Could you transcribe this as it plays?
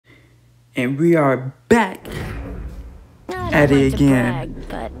And we are back I at don't it like to again brag,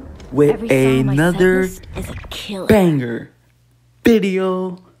 but with every song on my set another list is a killer. banger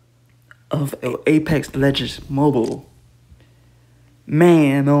video of Apex Legends Mobile.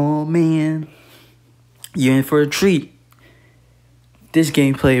 Man, oh man, you're in for a treat. This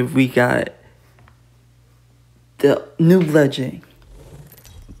gameplay, we got the new legend,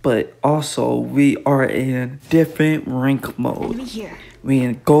 but also we are in a different rank mode. We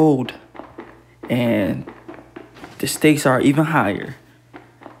in gold, and the stakes are even higher.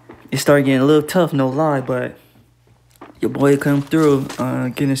 It started getting a little tough, no lie, but your boy come through,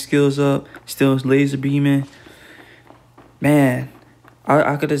 getting his skills up, still laser beaming. Man,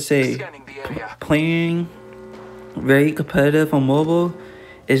 I gotta say, playing very competitive on mobile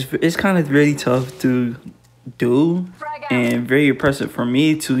it's kind of really tough to do, and very impressive for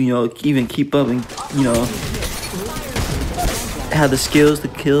me to, even keep up and, have the skills to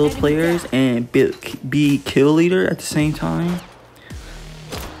kill players and be kill leader at the same time.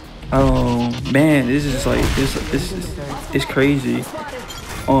 Oh man, this is like it's crazy.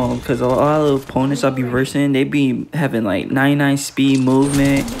 Because a lot of opponents I'll be versing, they be having like 99 speed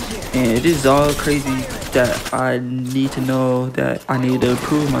movement, and it is all crazy that I need to know that I need to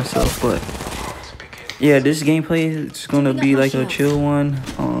improve myself. But yeah, this gameplay is gonna be like a chill one,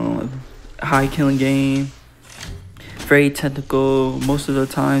 high killing game, very technical. Most of the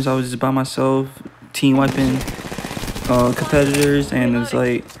times I was just by myself, team wiping competitors, and it's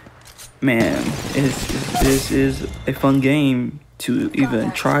like, man, this is a fun game to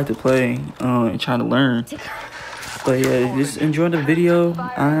even try to play and try to learn. But yeah, just enjoy the video.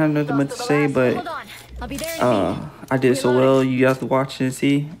 I don't have nothing much to say, but I did so well. You have to watch and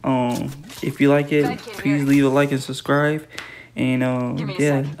see. If you like it, please leave a like and subscribe. And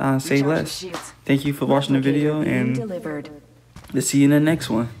yeah, I'll say less. Thank you for watching the video, and let's see you in the next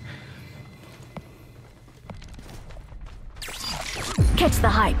one. Catch the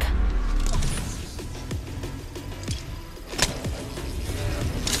hype.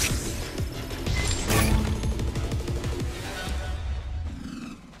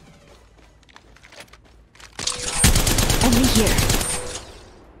 Enemy here.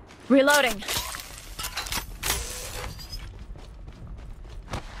 Reloading.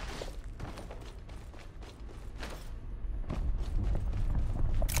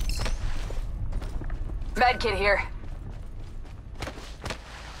 Medkit here.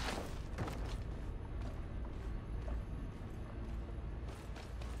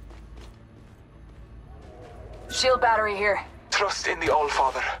 Shield battery here. Trust in the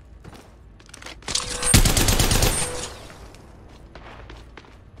All-Father.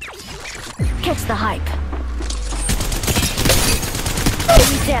 Catch the hype.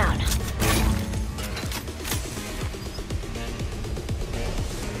 Enemy down.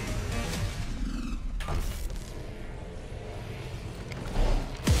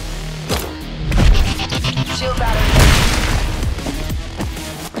 Shield battery.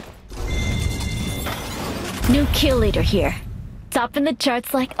 New kill leader here. Top in the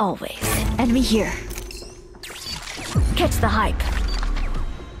charts like always. Enemy here. Catch the hype.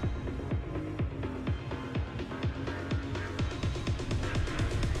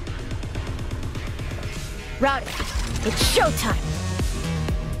 Routing. It's showtime.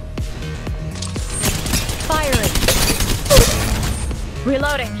 Firing.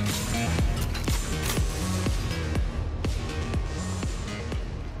 Reloading.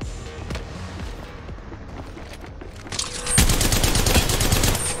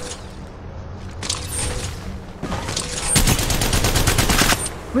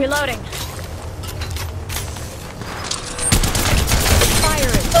 Reloading.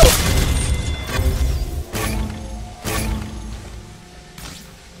 Firing.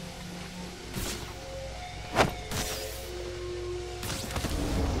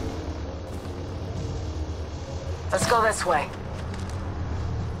 Let's go this way.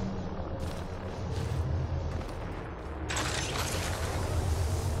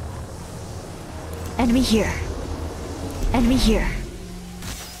 Enemy here. Enemy here.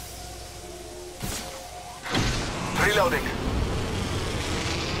 Reloading.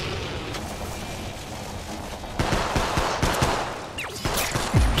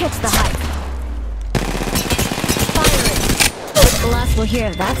 Catch the hype. Firing. The last we'll hear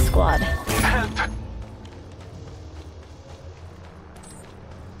of that squad. Help!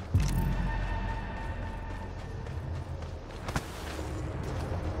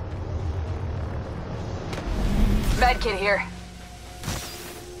 Medkit here.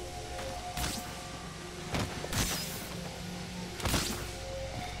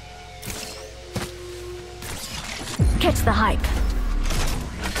 Catch the hype.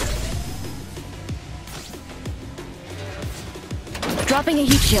 Dropping a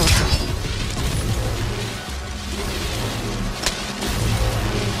heat shield.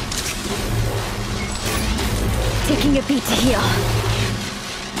 Taking a beat to heal.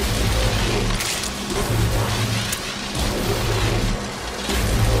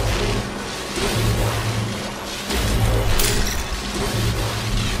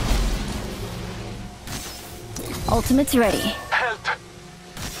 Ultimate's ready. Help!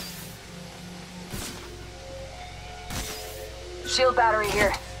 Shield battery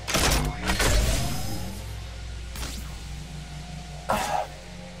here.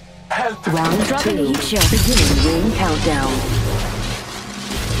 Help! Round Dropping a 2. heat shield. Beginning ring countdown.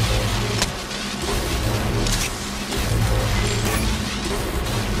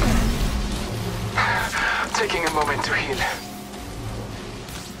 Taking a moment to heal.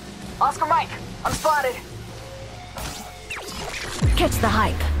 Oscar Mike, I'm spotted. Catch the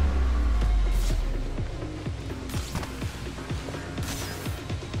hype.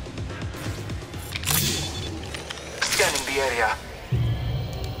 Scanning the area.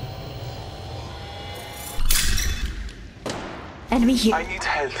 Enemy here. I need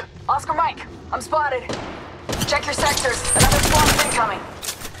help. Oscar Mike, I'm spotted. Check your sectors. Another squad is incoming.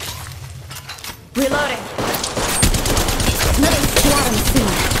 Reloading. Another squad on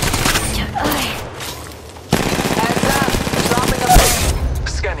scene. Heads up. Dropping a plane.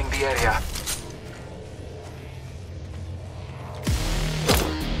 Scanning the area.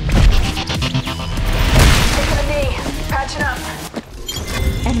 Taking a knee. Patching up.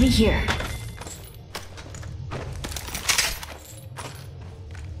 Enemy here.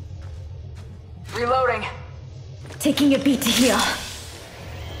 Reloading. Taking a beat to heal.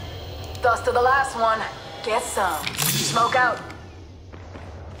 Dust to the last one. Get some. Smoke out.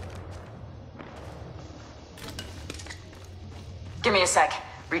 Give me a sec.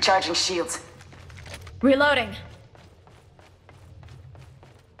 Recharging shields. Reloading.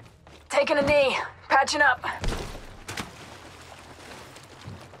 Taking a knee. Patching up.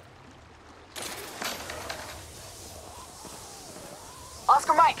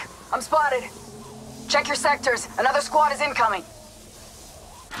 Oscar Mike, I'm spotted. Check your sectors. Another squad is incoming.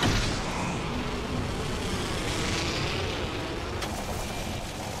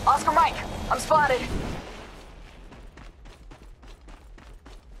 Oscar Mike, I'm spotted.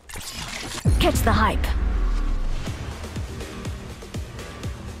 Catch the hype.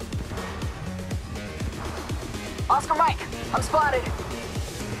 Oscar Mike, I'm spotted.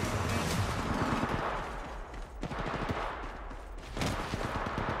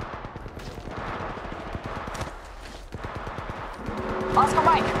 Oscar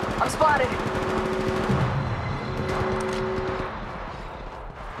Mike, I'm spotted.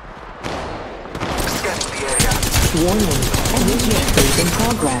 Scanning the area. Warning. Enemy phase in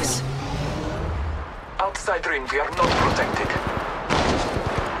progress. Outside ring, we are not protected.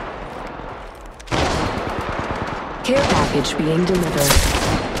 Care package being delivered.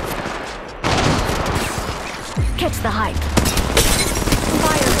 Catch the hype.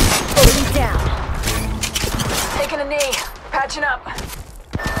 Fire. Fully down. Taking a knee. Patching up.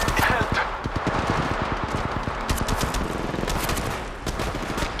 Help!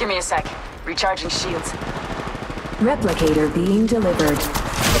 Give me a sec. Recharging shields. Replicator being delivered.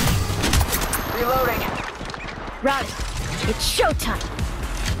 Reloading. Rowdy. It's showtime.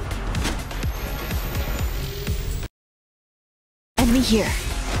 Enemy here.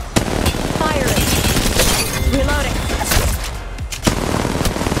 Firing. Reloading.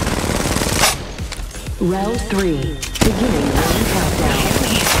 Round 3. Beginning ring countdown.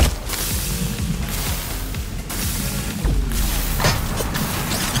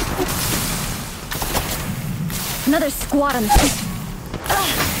 Another squad on the...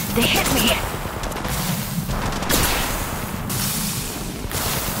 They hit me.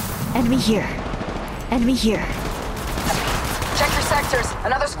 Enemy here. Enemy here. Check your sectors.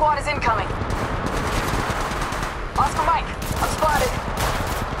 Another squad is incoming. Oscar Mike, I'm spotted.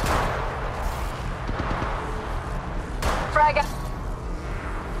 Frag out.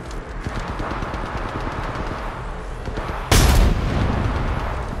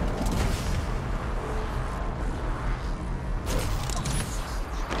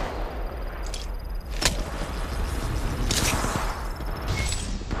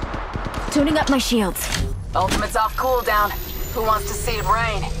 Tuning up my shields. Ultimate's off cooldown. Who wants to see it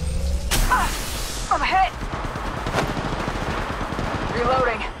rain? Ah, I'm hit.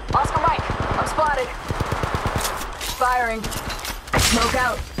 Reloading. Oscar Mike, I'm spotted. Firing. Smoke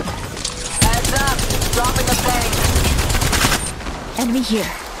out. Heads up. Dropping a bang. Enemy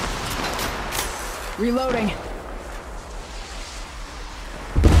here. Reloading.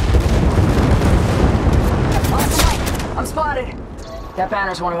 Oscar Mike, I'm spotted. That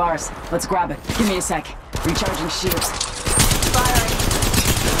banner's one of ours. Let's grab it. Give me a sec. Recharging shields. Firing.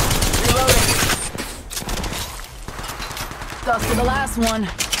 Reloading. Goes to the last one.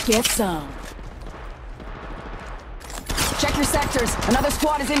 Get some. Check your sectors. Another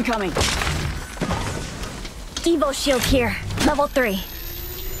squad is incoming. Evo shield here. Level 3.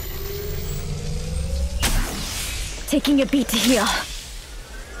 Taking a beat to heal.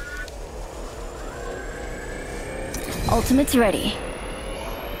 Ultimate's ready.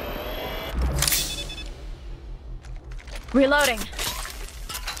 Reloading.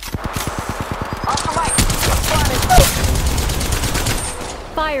 Oscar Mike. Spotted.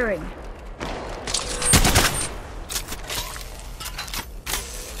 Firing.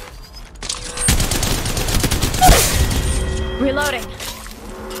 Reloading.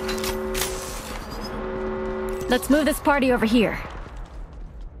 Let's move this party over here.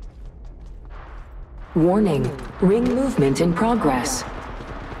 Warning. Ring movement in progress.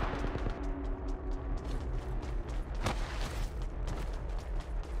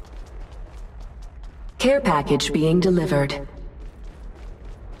 Care package being delivered.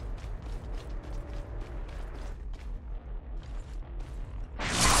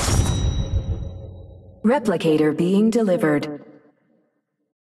 Replicator being delivered.